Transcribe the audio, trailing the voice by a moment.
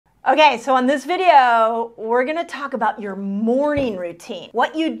Okay, so on this video, we're gonna talk about your morning routine,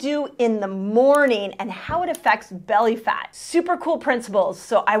 what you do in the morning and how it affects belly fat. Super cool principles.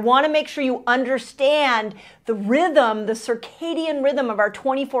 So I wanna make sure you understand the rhythm, the circadian rhythm of our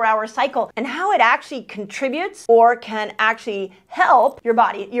 24-hour cycle and how it actually contributes or can actually help your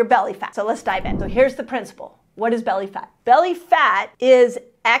body, your belly fat. So let's dive in. So here's the principle. What is belly fat? Belly fat is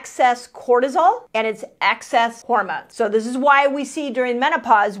excess cortisol and it's excess hormones. So this is why we see during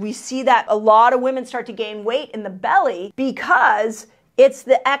menopause, we see that a lot of women start to gain weight in the belly because it's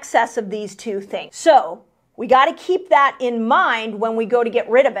the excess of these two things. So we got to keep that in mind when we go to get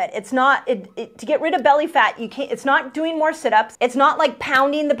rid of it. It's not, to get rid of belly fat, you can't, it's not doing more sit-ups. It's not like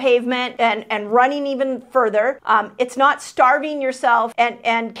pounding the pavement and running even further. It's not starving yourself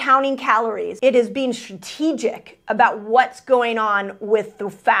and counting calories. It is being strategic about what's going on with the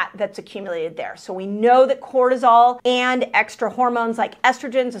fat that's accumulated there. So we know that cortisol and extra hormones like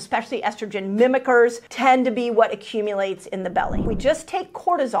estrogens, especially estrogen mimickers, tend to be what accumulates in the belly. We just take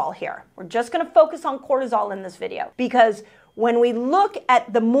cortisol here. We're just going to focus on cortisol in this video because when we look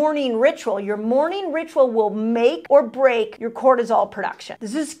at the morning ritual, your morning ritual will make or break your cortisol production.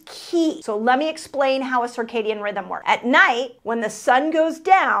 This is key. So let me explain how a circadian rhythm works. At night, when the sun goes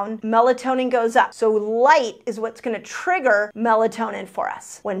down, melatonin goes up. So light is what's going to trigger melatonin for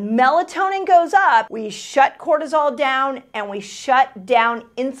us. When melatonin goes up, we shut cortisol down and we shut down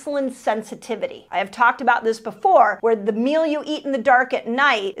insulin sensitivity. I have talked about this before, where the meal you eat in the dark at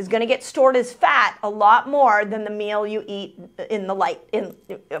night is going to get stored as fat a lot more than the meal you eat in the light, in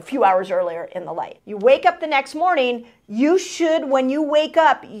a few hours earlier in the light. You wake up the next morning, you should, when you wake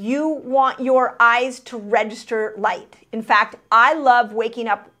up, you want your eyes to register light. In fact, I love waking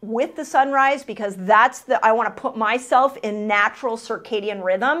up with the sunrise because I want to put myself in natural circadian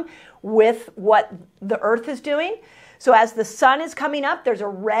rhythm with what the earth is doing. So as the sun is coming up, there's a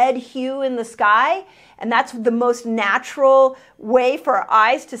red hue in the sky, and that's the most natural way for our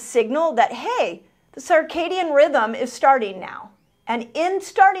eyes to signal that, hey, the circadian rhythm is starting now. And in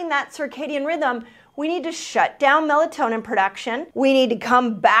starting that circadian rhythm, we need to shut down melatonin production. We need to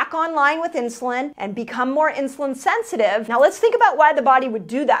come back online with insulin and become more insulin sensitive. Now let's think about why the body would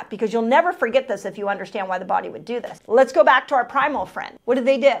do that, because you'll never forget this if you understand why the body would do this. Let's go back to our primal friend. What did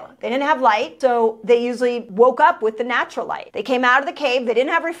they do? They didn't have light, so they usually woke up with the natural light. They came out of the cave, they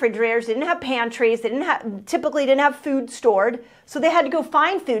didn't have refrigerators, they didn't have pantries, they typically didn't have food stored, so they had to go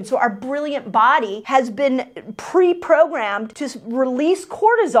find food. So our brilliant body has been pre-programmed to release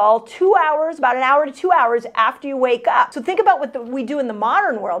cortisol 2 hours, about an hour to 2 hours after you wake up. So think about what we do in the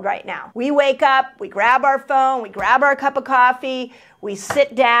modern world right now. We wake up, we grab our phone, we grab our cup of coffee, we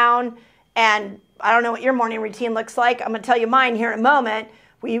sit down, and I don't know what your morning routine looks like. I'm going to tell you mine here in a moment.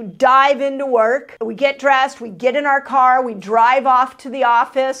 We dive into work, we get dressed, we get in our car, we drive off to the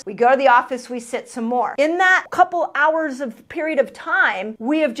office, we go to the office, we sit some more. In that couple hours of period of time,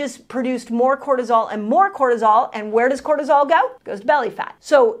 we have just produced more cortisol, and where does cortisol go? It goes to belly fat.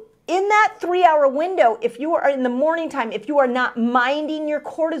 So in that 3-hour window, if you are in the morning time, if you are not minding your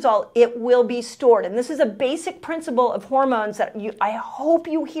cortisol, it will be stored. And this is a basic principle of hormones that I hope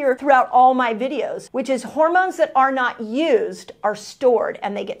you hear throughout all my videos, which is hormones that are not used are stored,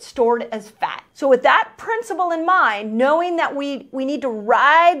 and they get stored as fat. So with that principle in mind, knowing that we need to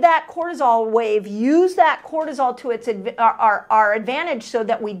ride that cortisol wave, use that cortisol to our advantage so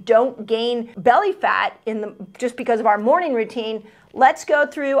that we don't gain belly fat just because of our morning routine, let's go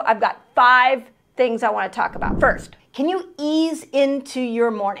through. I've got 5 things I want to talk about. First, can you ease into your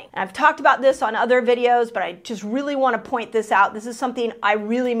morning? And I've talked about this on other videos, but I just really want to point this out. This is something I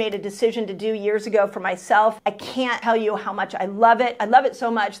really made a decision to do years ago for myself. I can't tell you how much I love it. I love it so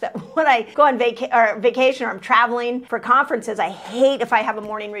much that when I go on vacation or I'm traveling for conferences, I hate if I have a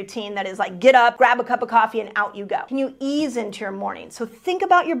morning routine that is like get up, grab a cup of coffee, and out you go. Can you ease into your morning? So think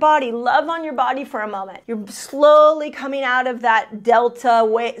about your body. Love on your body for a moment. You're slowly coming out of that delta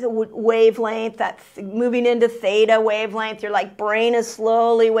wavelength, that's moving into theta wavelength. Your brain is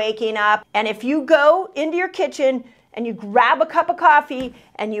slowly waking up. And if you go into your kitchen and you grab a cup of coffee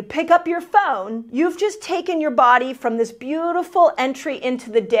and you pick up your phone, you've just taken your body from this beautiful entry into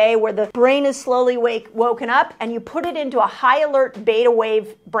the day where the brain is slowly woken up, and you put it into a high alert beta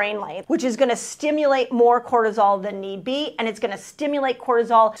wave brain wave, which is going to stimulate more cortisol than need be, and it's going to stimulate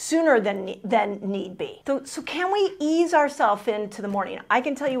cortisol sooner than need be. So can we ease ourselves into the morning? I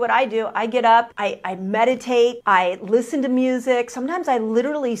can tell you what I do. I get up, I meditate, I listen to music. Sometimes I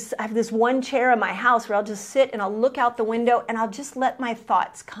have this one chair in my house where I'll just sit and I'll look out the window and I'll just let my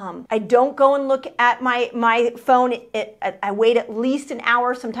thoughts come. I don't go and look at my phone. I wait at least an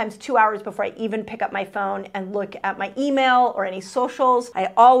hour, sometimes 2 hours before I even pick up my phone and look at my email or any socials.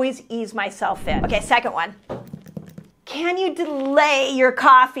 I always ease myself in. Okay, second one. Can you delay your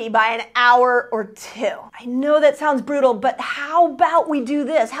coffee by an hour or two? I know that sounds brutal, but how about we do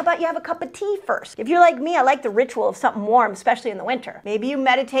this? How about you have a cup of tea first? If you're like me, I like the ritual of something warm, especially in the winter. Maybe you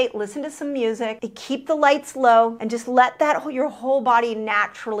meditate, listen to some music, keep the lights low, and just let your whole body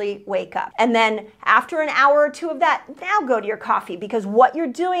naturally wake up. And then after an hour or two of that, now go to your coffee, because what you're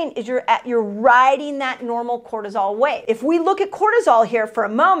doing is you're riding that normal cortisol wave. If we look at cortisol here for a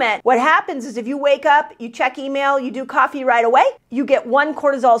moment, what happens is if you wake up, you check email, you do coffee right away, you get one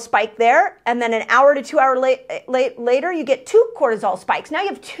cortisol spike there, and then an hour to 2 hours later, you get two cortisol spikes. Now you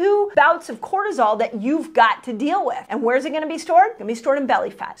have two bouts of cortisol that you've got to deal with. And where's it going to be stored? It's going to be stored in belly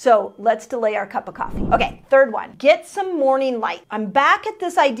fat. So let's delay our cup of coffee. Okay, third one, get some morning light. I'm back at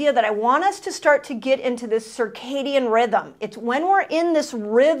this idea that I want us to start to get into this circadian rhythm. It's when we're in this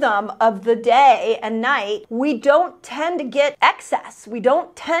rhythm of the day and night, we don't tend to get excess. We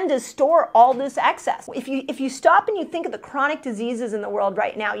don't tend to store all this excess. If you stop and you think of the chronic diseases in the world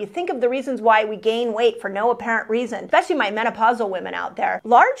right now, you think of the reasons why we gain weight for no apparent reason, especially my menopausal women out there.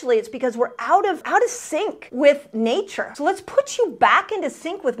 Largely, it's because we're out of sync with nature. So let's put you back into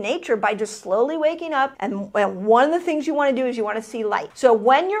sync with nature by just slowly waking up. And one of the things you want to do is you want to see light. So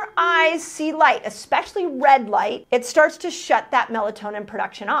when your eyes see light, especially red light, it starts to shut that melatonin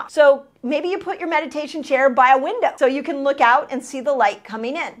production off. So maybe you put your meditation chair by a window so you can look out and see the light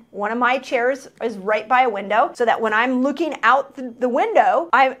coming in. One of my chairs is right by a window so that when I'm looking out the window,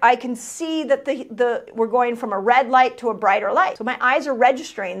 I can see that we're going from a red light to a brighter light. So my eyes are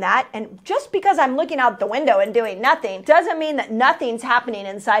registering that, and just because I'm looking out the window and doing nothing doesn't mean that nothing's happening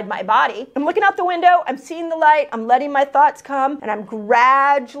inside my body. I'm looking out the window, I'm seeing the light, I'm letting my thoughts come, and I'm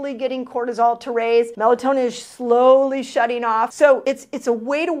gradually getting cortisol to raise. Melatonin is slowly shutting off. So it's a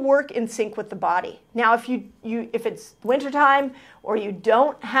way to work in sync with the body. Now, if it's wintertime or you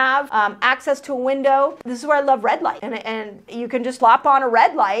don't have access to a window, this is where I love red light. And you can just slop on a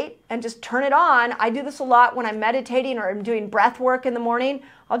red light and just turn it on. I do this a lot when I'm meditating or I'm doing breath work in the morning.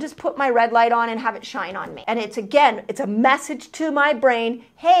 I'll just put my red light on and have it shine on me. And it's a message to my brain,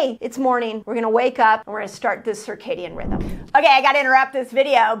 hey, it's morning, we're gonna wake up and we're gonna start this circadian rhythm. Okay, I gotta interrupt this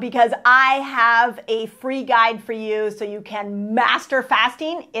video because I have a free guide for you so you can master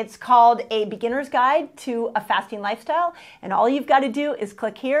fasting. It's called A Beginner's Guide to a Fasting Lifestyle. And all you've gotta do is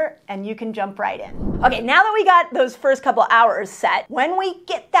click here and you can jump right in. Okay, now that we got those first couple hours set, when we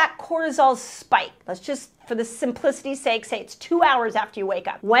get that cortisol spike, let's just, for the simplicity's sake, say it's 2 hours after you wake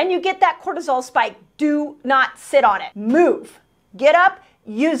up. When you get that cortisol spike, do not sit on it. Move. Get up.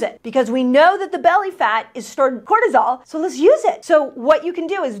 Use it, because we know that the belly fat is stored cortisol, so let's use it. So what you can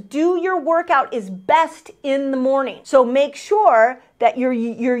do is do your workout is best in the morning. So make sure that you're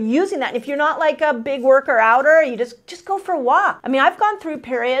using that. And if you're not like a big worker outer, you just go for a walk. I mean, I've gone through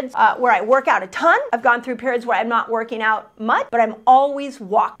periods where I work out a ton. I've gone through periods where I'm not working out much, but I'm always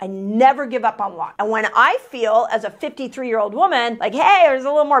walking. I never give up on walk. And when I feel as a 53-year-old woman, like, hey, there's a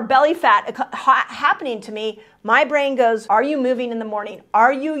little more belly fat happening to me, my brain goes, are you moving in the morning?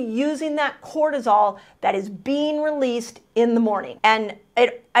 Are you using that cortisol that is being released in the morning? And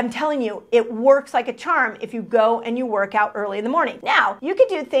I'm telling you, it works like a charm if you go and you work out early in the morning. Now, you could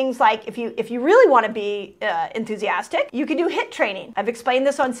do things like, if you really want to be enthusiastic, you could do HIIT training. I've explained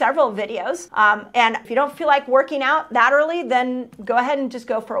this on several videos. And if you don't feel like working out that early, then go ahead and just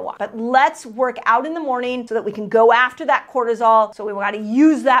go for a walk. But let's work out in the morning so that we can go after that cortisol. So we got to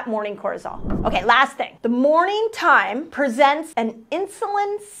use that morning cortisol. Okay, last thing. The morning time presents an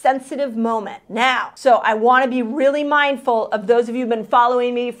insulin-sensitive moment. Now, so I want to be really mindful of those of you who've been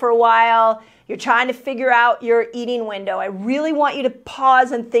following me for a while. You're trying to figure out your eating window. I really want you to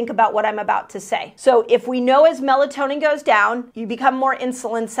pause and think about what I'm about to say. So if we know as melatonin goes down, you become more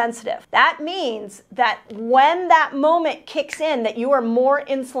insulin sensitive. That means that when that moment kicks in, that you are more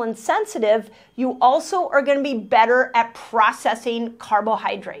insulin sensitive, you also are going to be better at processing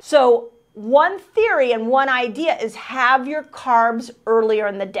carbohydrates. So one theory and one idea is have your carbs earlier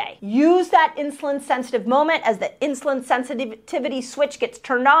in the day. Use that insulin sensitive moment as the insulin sensitivity switch gets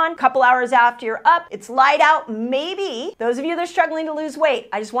turned on. A couple hours after you're up, it's light out. Maybe those of you that are struggling to lose weight,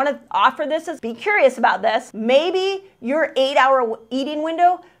 I just want to offer this as, be curious about this. Maybe your 8-hour eating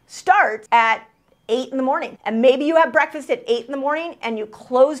window starts at 8 in the morning. And maybe you have breakfast at 8 in the morning and you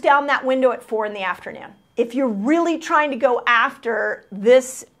close down that window at 4 in the afternoon. if you're really trying to go after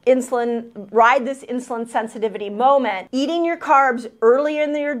this ride this insulin sensitivity moment, eating your carbs earlier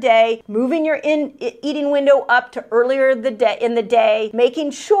in your day, moving your eating window up to earlier in the day, making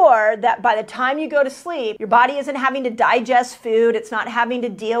sure that by the time you go to sleep, your body isn't having to digest food, it's not having to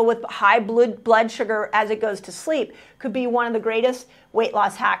deal with high blood sugar as it goes to sleep, could be one of the greatest weight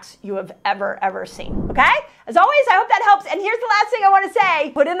loss hacks you have ever seen. Okay? As always, I hope that helps. And here's the last thing I want to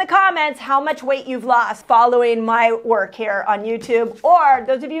say. Put in the comments how much weight you've lost following my work here on YouTube, or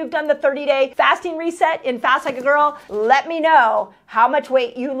those of you who've done the 30-day fasting reset in Fast Like a Girl, let me know how much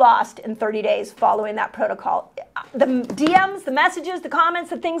weight you lost in 30 days following that protocol. The DMs, the messages, the comments,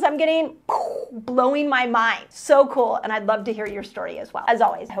 the things I'm getting, blowing my mind. So cool, and I'd love to hear your story as well. As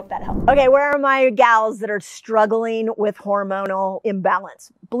always, I hope that helps. Okay, where are my gals that are struggling with hormonal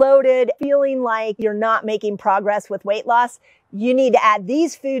imbalance? Bloated, feeling like you're not making progress with weight loss? You need to add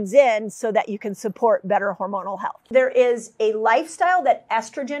these foods in so that you can support better hormonal health. There is a lifestyle that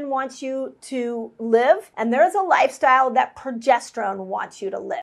estrogen wants you to live, and there's a lifestyle that progesterone wants you to live.